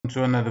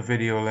to another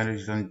video,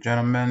 ladies and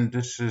gentlemen.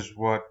 This is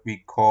what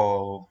we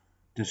call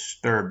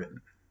disturbing,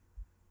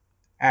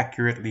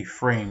 accurately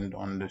framed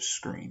on the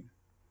screen.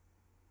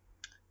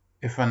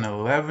 If an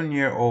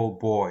 11-year-old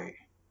boy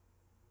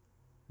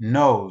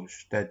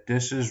knows that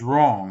this is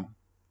wrong,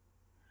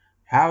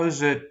 how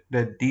is it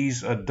that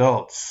these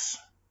adults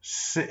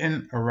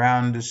sitting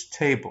around this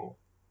table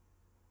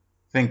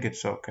think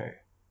it's okay?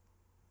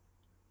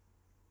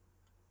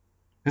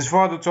 His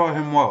father taught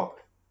him well.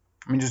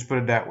 Let me just put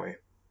it that way.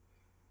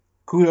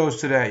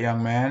 Kudos to that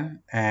young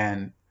man,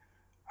 and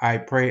I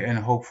pray and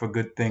hope for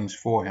good things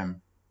for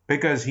him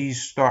because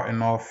he's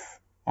starting off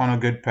on a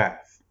good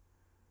path.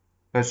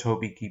 Let's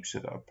hope he keeps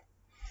it up.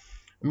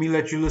 Let me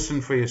let you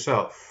listen for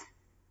yourself.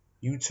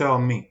 You tell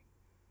me.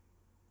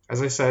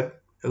 As I said,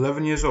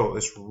 11 years old.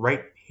 It's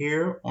right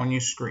here on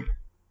your screen.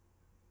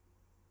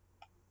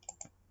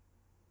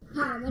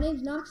 Hi, my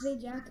name's Knox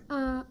Zajac.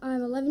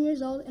 I'm 11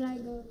 years old and I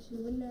go to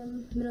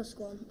Wyndham Middle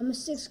School. I'm a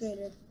 6th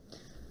grader.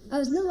 I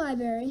was in the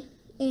library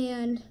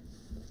and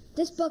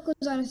this book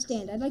was on a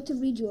stand. I'd like to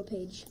read you a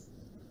page.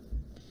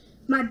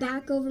 My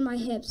back over my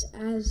hips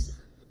as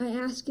I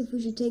ask if we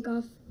should take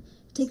our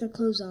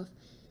clothes off.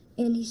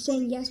 And he's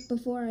saying yes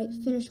before I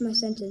finish my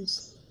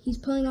sentence. He's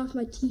pulling off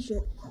my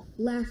t-shirt,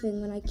 laughing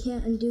when I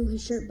can't undo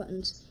his shirt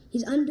buttons.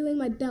 He's undoing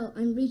my belt.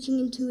 I'm reaching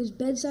into his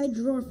bedside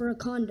drawer for a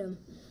condom.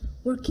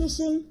 We're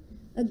kissing.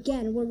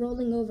 Again, we're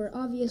rolling over.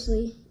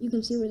 Obviously, you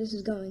can see where this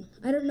is going.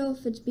 I don't know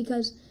if it's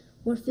because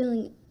we're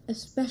feeling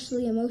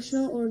especially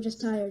emotional or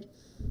just tired,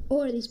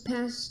 or these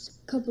past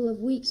couple of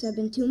weeks have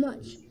been too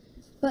much.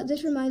 But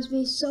this reminds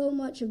me so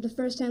much of the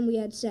first time we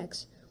had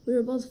sex. We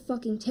were both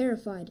fucking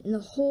terrified, and the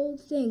whole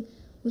thing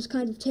was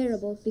kind of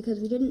terrible because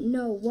we didn't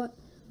know what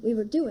we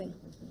were doing.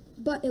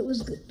 But it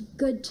was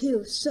good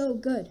too, so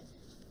good,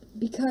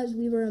 because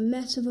we were a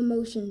mess of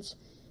emotions,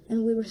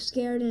 and we were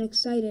scared and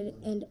excited,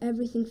 and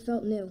everything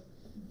felt new.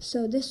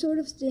 So this sort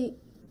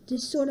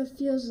of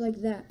feels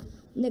like that.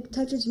 Nick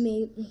touches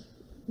me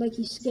like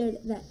he's scared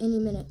that any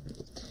minute.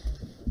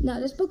 Now,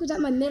 this book was at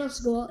my middle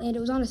school, and it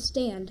was on a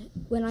stand.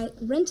 When I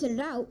rented it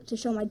out to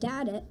show my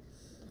dad it,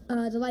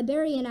 the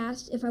librarian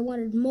asked if I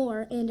wanted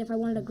more and if I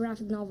wanted a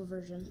graphic novel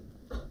version.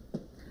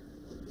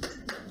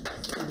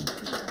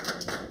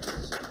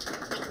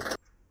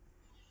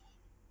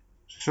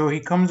 So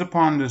he comes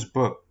upon this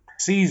book,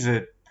 sees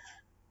it,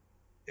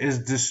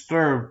 is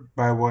disturbed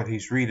by what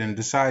he's reading,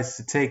 decides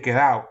to take it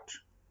out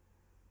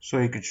so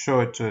he could show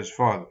it to his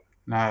father.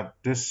 Now,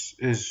 this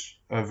is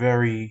a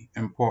very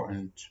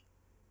important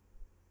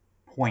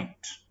point.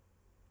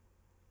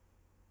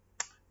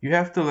 You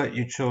have to let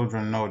your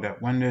children know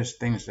that when there's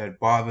things that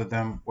bother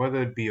them,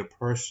 whether it be a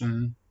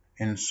person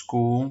in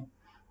school,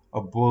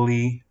 a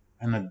bully,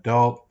 an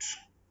adult,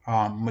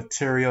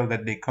 material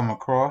that they come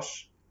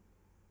across,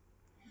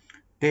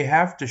 they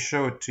have to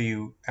show it to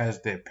you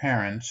as their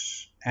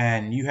parents,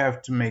 and you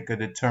have to make a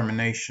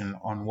determination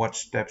on what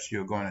steps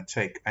you're going to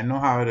take. I know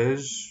how it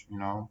is.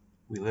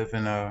 We live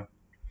in a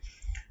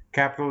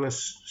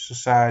capitalist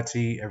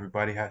society.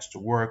 Everybody has to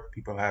work.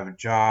 People have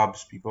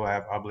jobs. People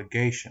have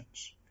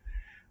obligations.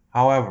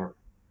 However,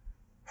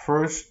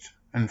 first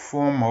and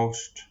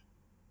foremost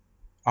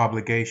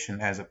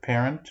obligation as a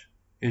parent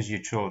is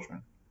your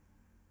children.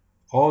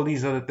 All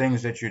these other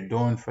things that you're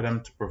doing for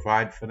them to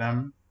provide for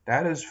them,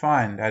 that is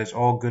fine. That is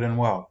all good and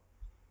well.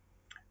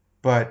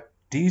 But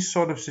these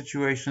sort of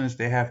situations,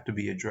 they have to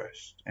be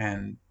addressed.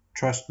 And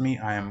trust me,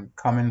 I am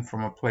coming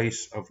from a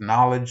place of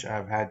knowledge.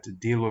 I've had to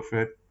deal with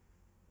it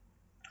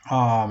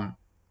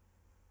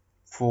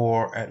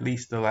for at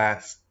least the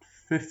last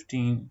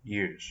 15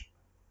 years,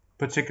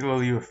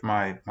 particularly with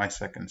my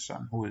second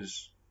son, who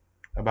is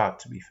about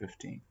to be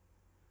 15.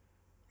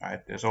 Right?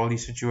 There's all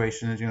these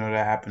situations,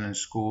 that happen in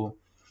school.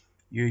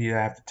 You either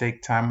have to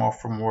take time off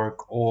from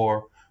work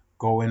or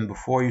go in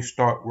before you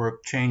start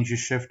work, change your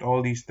shift,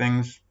 all these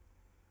things.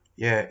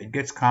 Yeah, it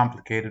gets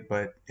complicated,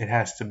 but it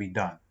has to be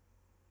done.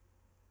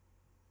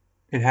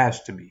 It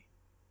has to be.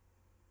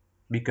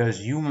 Because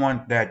you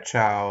want that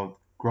child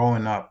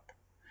growing up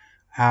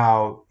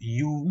how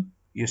you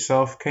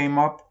yourself came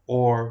up,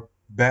 or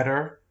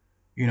better,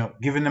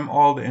 giving them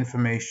all the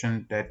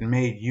information that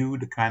made you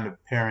the kind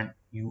of parent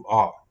you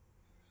are.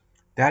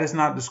 That is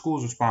not the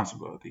school's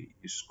responsibility.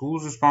 The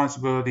school's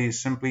responsibility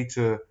is simply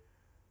to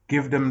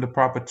give them the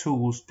proper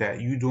tools that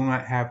you do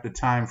not have the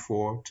time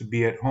for, to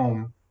be at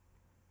home,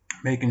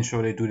 making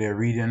sure they do their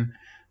reading,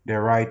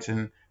 their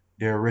writing,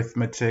 their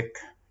arithmetic,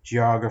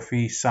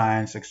 geography,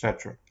 science,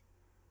 etc.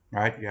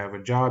 Right? You have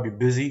a job, you're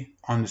busy,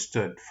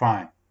 understood,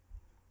 fine.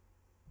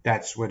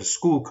 That's where the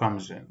school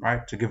comes in,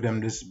 right? To give them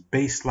this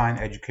baseline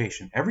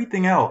education.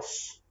 Everything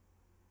else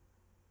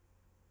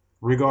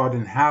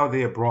regarding how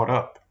they are brought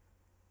up,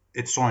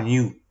 it's on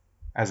you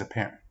as a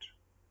parent.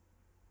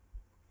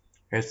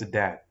 Here's the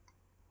dad.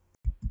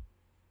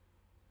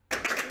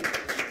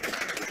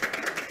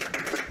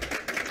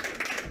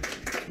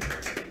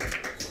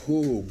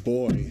 Oh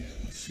boy.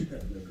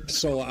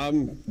 So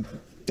I'm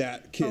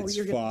that kid's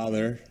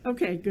father.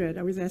 Okay, good.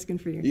 I was asking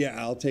for you. Yeah,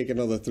 I'll take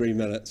another 3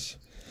 minutes.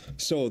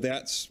 So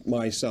that's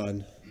my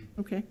son.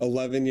 Okay.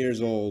 11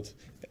 years old,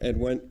 and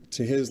went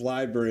to his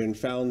library and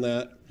found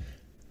that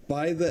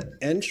by the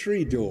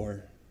entry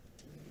door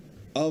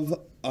of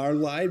our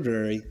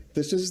library,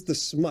 this is the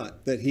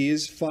smut that he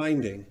is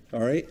finding,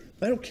 all right?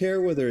 I don't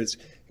care whether it's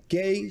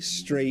gay,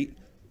 straight,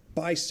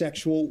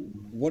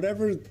 bisexual,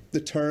 whatever the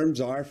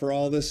terms are for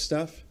all this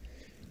stuff,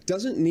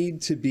 doesn't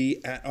need to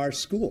be at our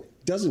school.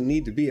 Doesn't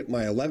need to be at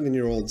my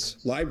 11-year-old's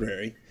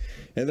library.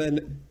 And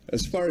then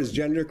as far as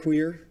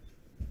genderqueer,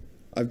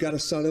 I've got a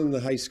son in the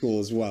high school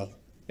as well.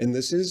 And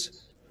this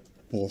is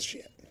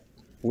bullshit.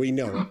 We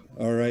know it,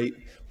 all right?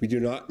 We do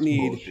not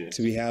need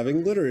to be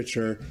having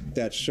literature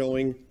that's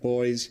showing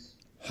boys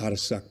how to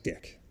suck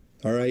dick,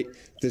 all right?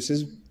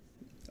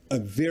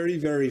 I'm very,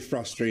 very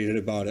frustrated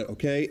about it,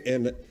 okay?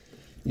 And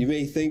you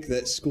may think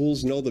that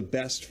schools know the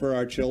best for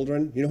our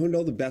children. You know who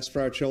know the best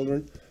for our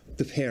children?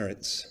 The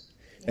parents.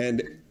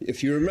 And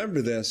if you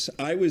remember this,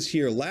 I was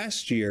here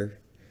last year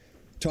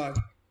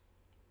talking.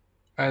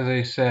 As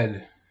I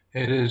said,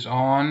 it is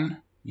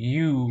on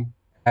you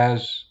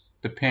as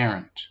the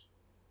parent.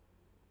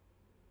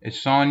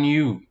 It's on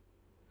you.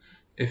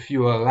 If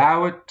you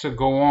allow it to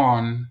go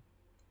on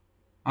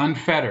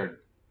unfettered,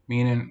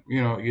 meaning,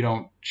 you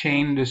don't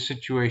chain the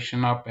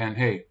situation up and,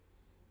 hey,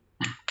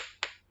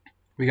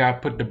 we got to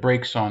put the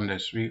brakes on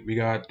this. We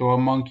got to throw a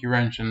monkey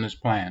wrench in this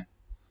plan.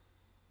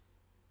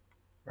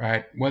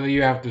 Right? Whether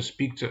you have to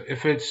speak to,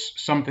 if it's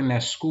something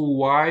that's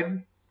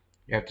school-wide,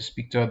 you have to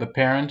speak to other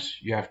parents.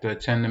 You have to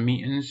attend the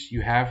meetings.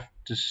 You have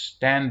to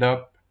stand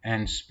up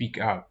and speak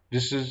out.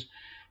 This is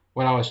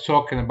what I was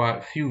talking about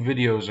a few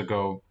videos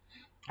ago.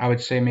 I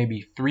would say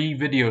maybe 3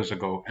 videos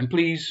ago. And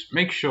please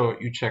make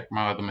sure you check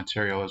my other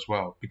material as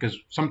well. Because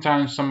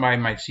sometimes somebody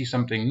might see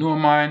something new in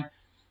mine.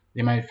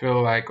 They might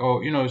feel like,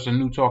 oh, it's a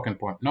new talking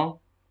point.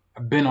 No,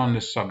 I've been on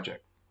this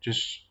subject.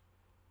 Just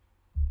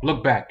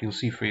look back. You'll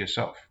see for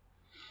yourself.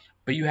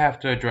 But you have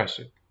to address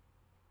it.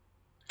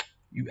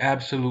 You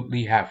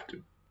absolutely have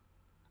to.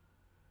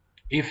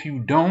 If you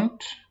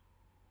don't,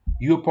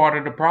 you're part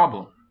of the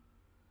problem.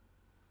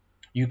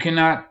 You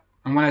cannot,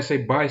 and when I say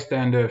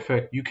bystander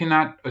effect, you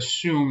cannot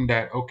assume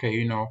that,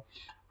 okay,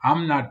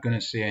 I'm not going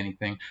to say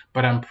anything,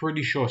 but I'm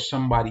pretty sure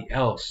somebody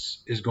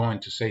else is going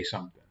to say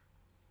something.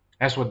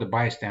 That's what the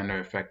bystander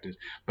effect is.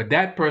 But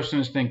that person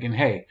is thinking,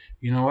 hey,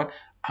 you know what?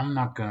 I'm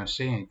not going to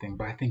say anything,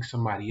 but I think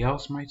somebody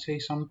else might say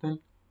something.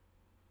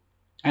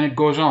 And it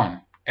goes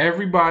on.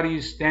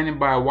 Everybody's standing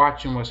by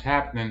watching what's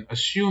happening,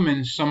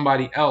 assuming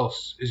somebody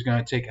else is going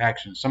to take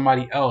action.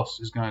 Somebody else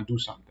is going to do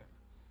something.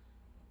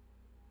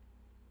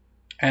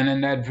 And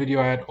in that video,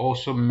 I had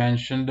also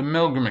mentioned the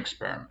Milgram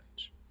experiment.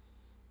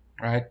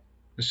 Right?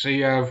 Let's say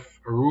you have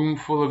a room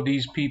full of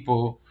these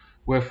people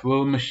with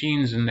little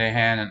machines in their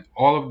hand, and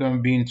all of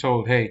them being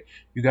told, hey,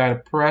 you got to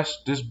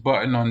press this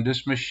button on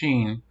this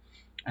machine,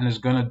 and it's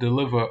going to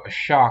deliver a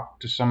shock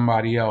to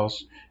somebody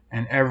else.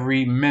 And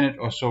every minute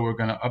or so, we're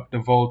going to up the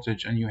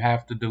voltage, and you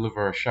have to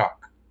deliver a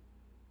shock.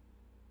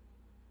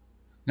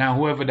 Now,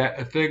 whoever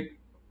that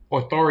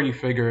authority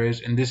figure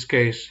is, in this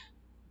case,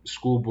 the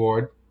school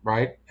board,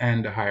 right,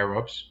 and the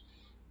higher-ups,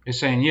 is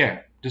saying, yeah,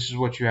 this is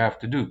what you have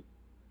to do.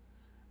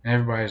 And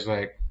everybody's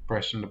like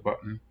pressing the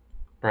button,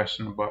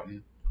 pressing the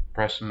button,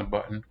 pressing the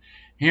button,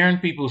 hearing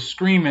people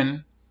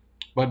screaming,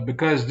 but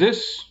because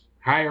this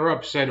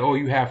higher-up said, oh,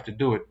 you have to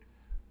do it,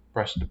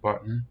 press the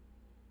button.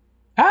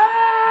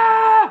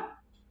 Ah!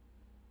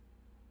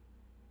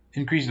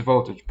 Increase the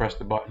voltage, press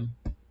the button.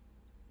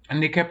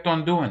 And they kept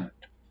on doing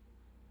it.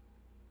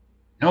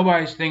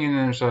 Nobody's thinking to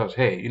themselves,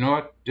 hey, you know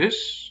what?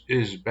 This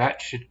is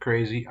batshit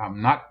crazy.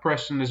 I'm not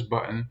pressing this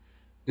button.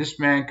 This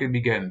man could be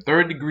getting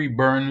 3rd-degree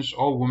burns,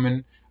 or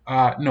woman.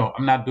 No,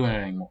 I'm not doing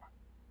it anymore.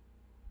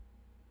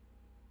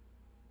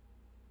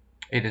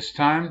 It is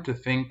time to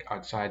think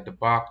outside the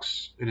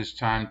box. It is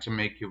time to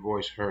make your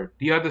voice heard.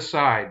 The other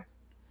side,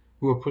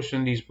 who are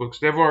pushing these books,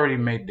 they've already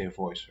made their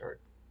voice heard.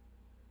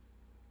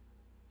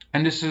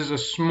 And this is a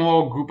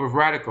small group of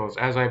radicals,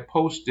 as I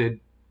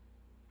posted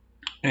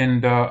in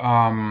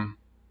the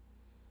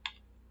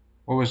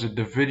what was it?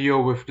 The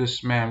video with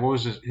this man. What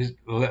was his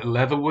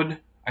Leatherwood,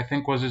 I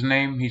think was his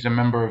name. He's a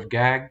member of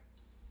GAG.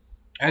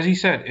 As he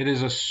said, it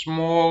is a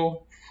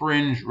small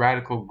fringe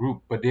radical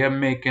group, but they're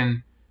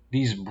making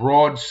these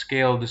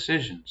broad-scale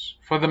decisions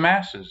for the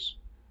masses,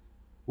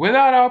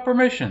 without our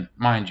permission,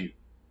 mind you.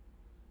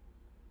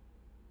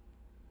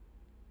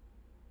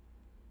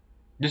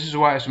 This is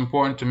why it's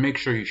important to make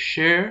sure you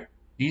share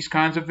these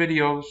kinds of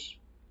videos,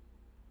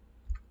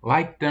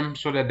 like them,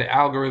 so that the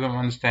algorithm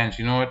understands,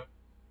 you know what?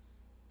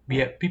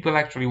 Yeah, people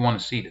actually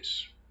want to see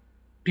this.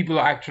 People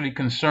are actually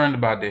concerned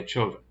about their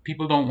children.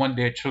 People don't want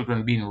their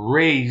children being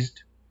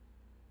raised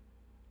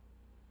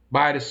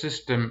by the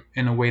system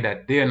in a way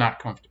that they're not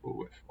comfortable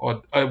with,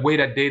 or a way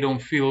that they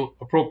don't feel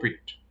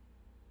appropriate.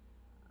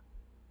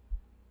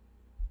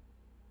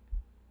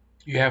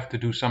 You have to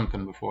do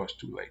something before it's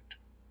too late.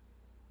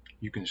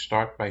 You can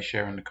start by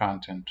sharing the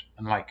content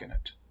and liking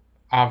it.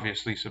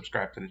 Obviously,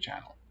 subscribe to the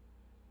channel.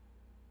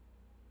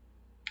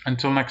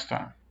 Until next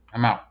time,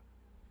 I'm out.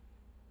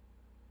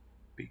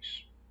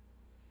 Peace.